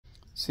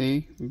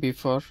See,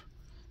 before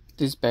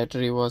this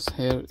battery was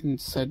here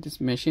inside this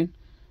machine,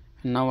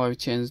 and now I've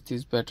changed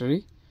this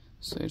battery,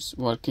 so it's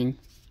working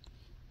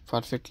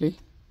perfectly.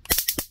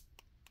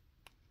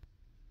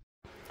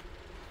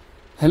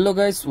 Hello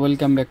guys,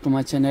 welcome back to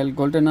my channel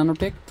Golden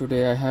Nanotech.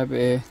 Today I have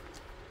a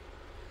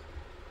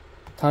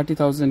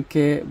 30,000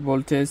 K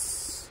voltage,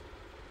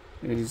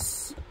 it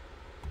is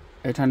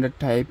 800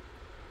 type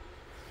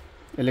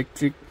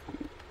electric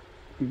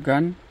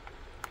gun,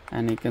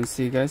 and you can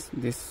see guys,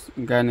 this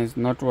gun is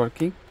not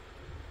working,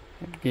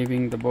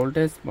 giving the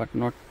voltage but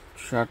not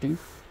shorting.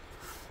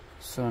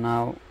 So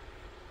now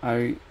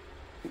I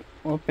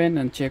open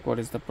and check what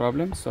is the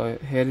problem. So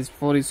here is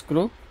 4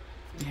 screw.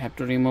 You have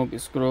to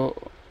remove screw,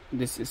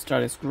 this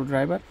star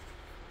screwdriver.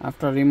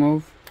 After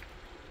remove,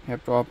 you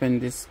have to open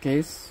this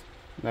case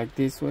like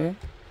this way,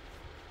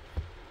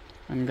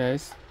 and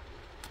guys,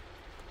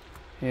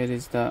 here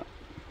is the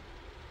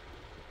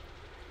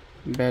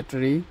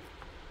battery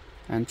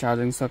and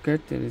charging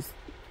socket. There is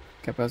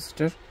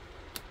capacitor,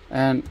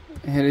 and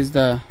here is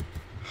the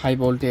high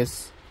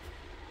voltage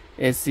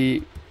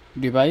AC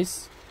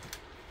device.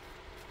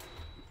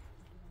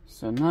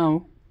 So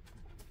now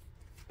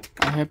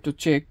I have to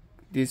check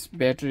this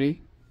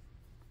battery.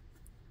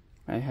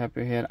 I have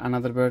here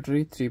another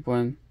battery,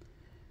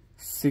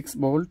 3.6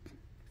 volt,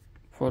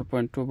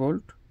 4.2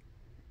 volt.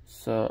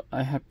 So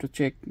I have to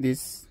check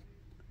this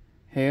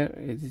here.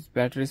 Is this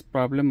battery's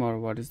problem or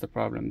what is the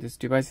problem? This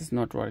device is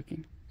not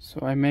working.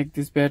 So I make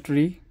this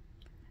battery,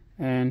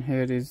 and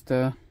here is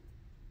the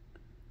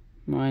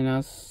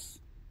minus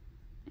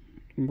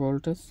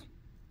voltage.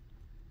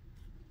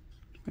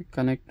 I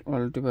connect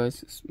all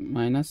devices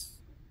minus.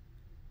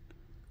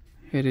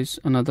 Here is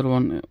another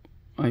one,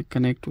 I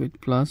connect with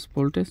plus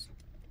voltage.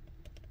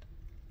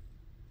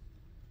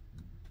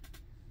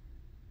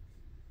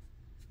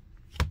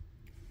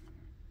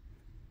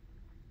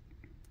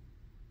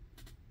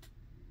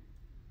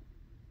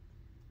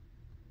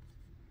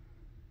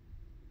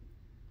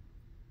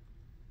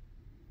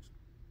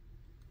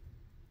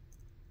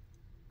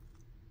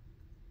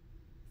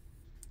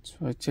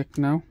 So I check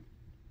now.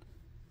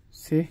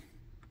 See,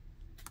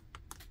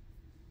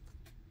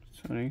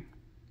 sorry,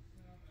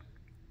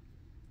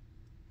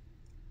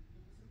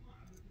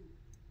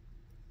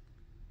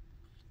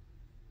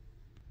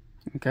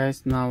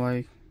 guys, now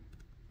I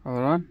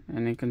power on,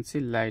 and you can see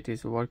light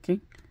is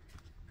working,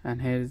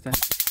 and here is the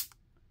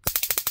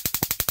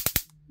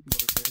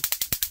voltage.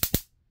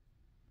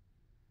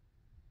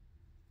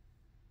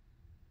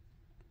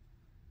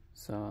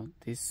 So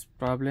this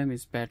problem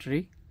is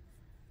battery.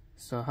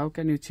 So how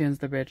can you change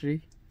the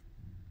battery?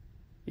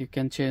 You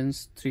can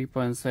change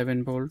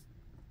 3.7 volt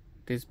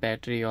this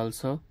battery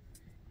also.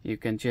 You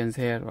can change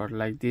here, or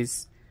like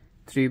this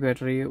 3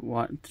 battery,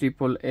 1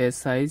 triple A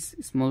size,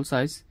 small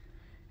size,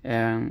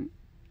 and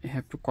you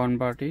have to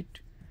convert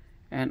it.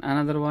 And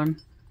another one,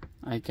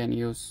 I can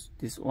use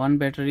this 1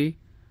 battery,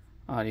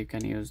 or you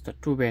can use the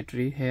 2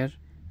 battery. Here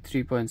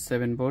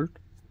 3.7 volt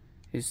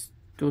is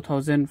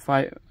 500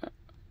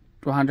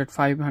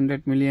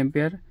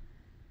 milliampere,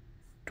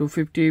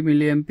 250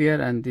 milliampere,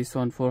 and this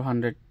one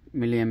 400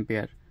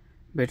 milliampere.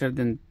 Better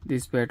than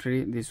this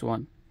battery, this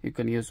one. You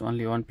can use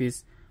only 1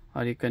 piece,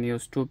 or you can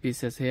use 2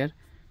 pieces here.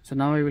 So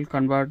now I will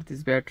convert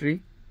this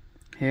battery.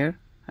 Here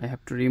I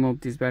have to remove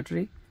this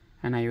battery,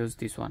 and I use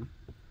this one.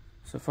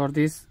 So for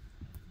this,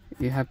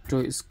 you have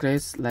to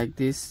scratch like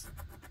this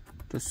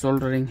to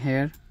soldering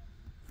here.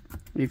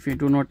 If you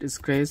do not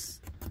scratch,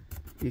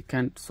 you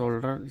can't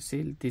solder. You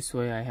see, this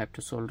way I have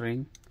to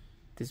soldering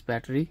this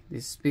battery.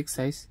 This is big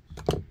size.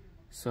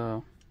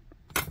 So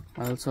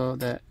also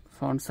the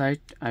front side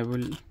I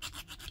will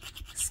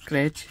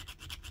scratch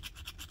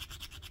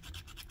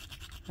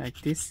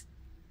like this,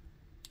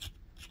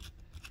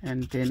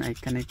 and then I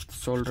connect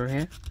solder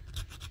here.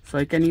 So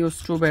I can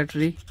use 2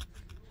 battery,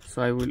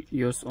 so I will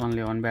use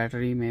only 1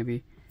 battery.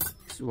 Maybe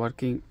it's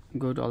working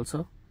good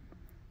also.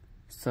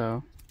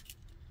 So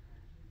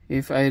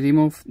if I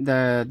remove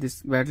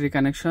this battery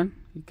connection,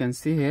 you can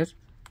see here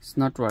it's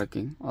not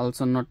working,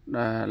 also not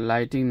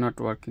lighting not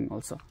working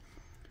also.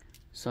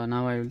 So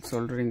now I will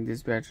soldering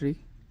this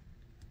battery.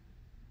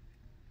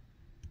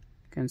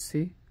 You can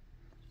see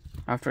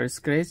after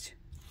scratch,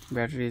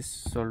 battery is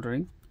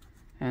soldering,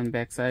 and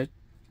back side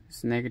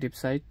is negative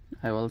side,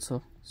 I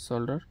also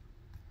solder.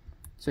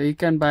 So you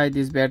can buy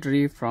this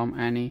battery from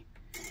any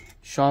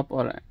shop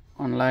or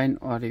online,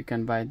 or you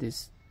can buy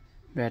this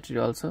battery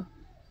also.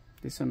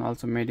 This one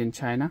also made in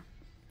China.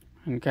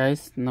 And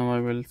guys, now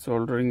I will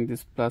soldering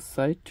this plus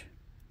side.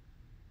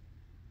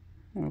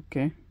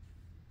 Okay,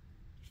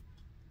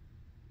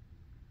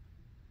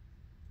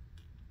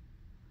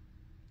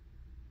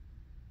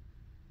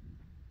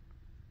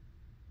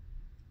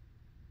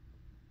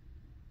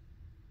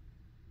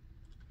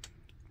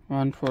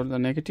 one for the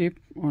negative,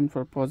 one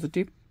for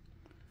positive,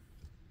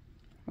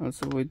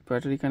 also with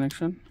battery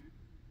connection.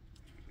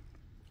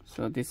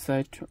 So this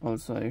side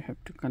also I have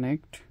to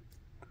connect.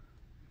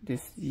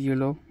 This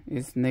yellow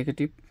is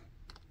negative,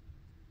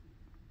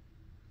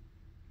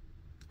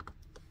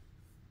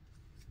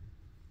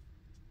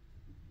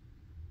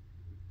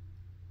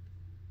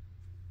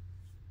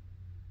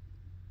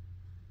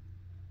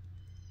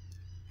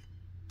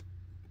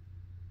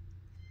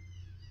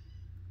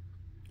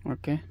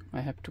 Okay, I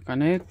have to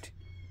connect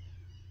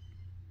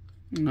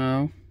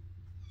now.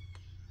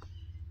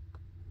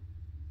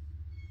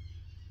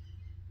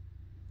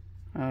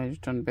 I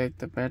return back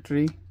the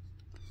battery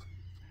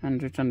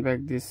and return back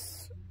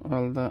this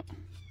all the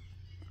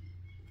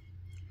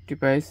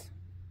device.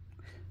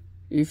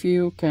 If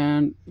you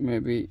can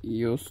maybe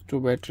use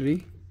 2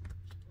 battery,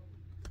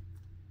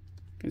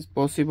 it's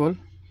possible,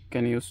 you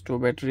can use 2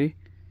 battery.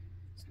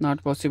 It's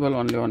not possible,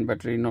 only 1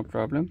 battery, no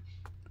problem.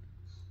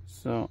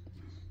 So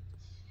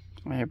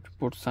I have to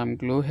put some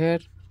glue here,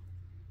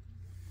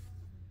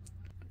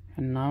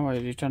 and now I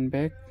return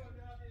back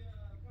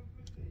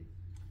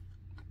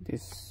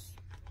this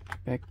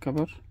back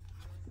cover,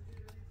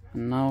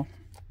 and now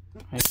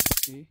I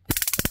see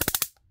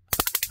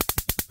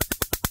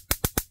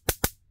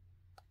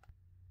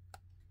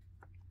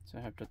so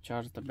I have to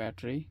charge the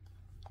battery.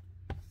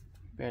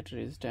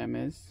 Battery is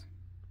damaged,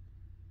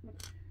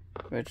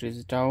 battery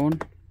is down,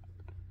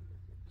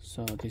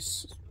 so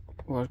this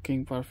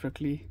working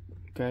perfectly,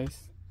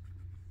 guys.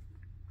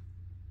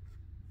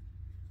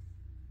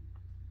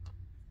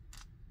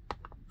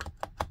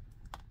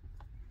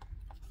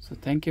 So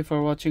thank you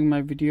for watching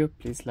my video.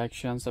 Please like,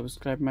 share and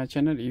subscribe my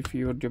channel. If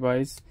your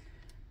device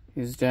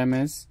is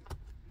damaged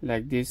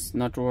like this,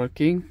 not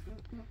working,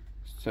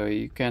 so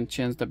you can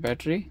change the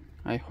battery.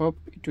 I hope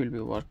it will be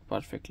work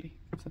perfectly.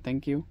 So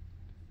thank you.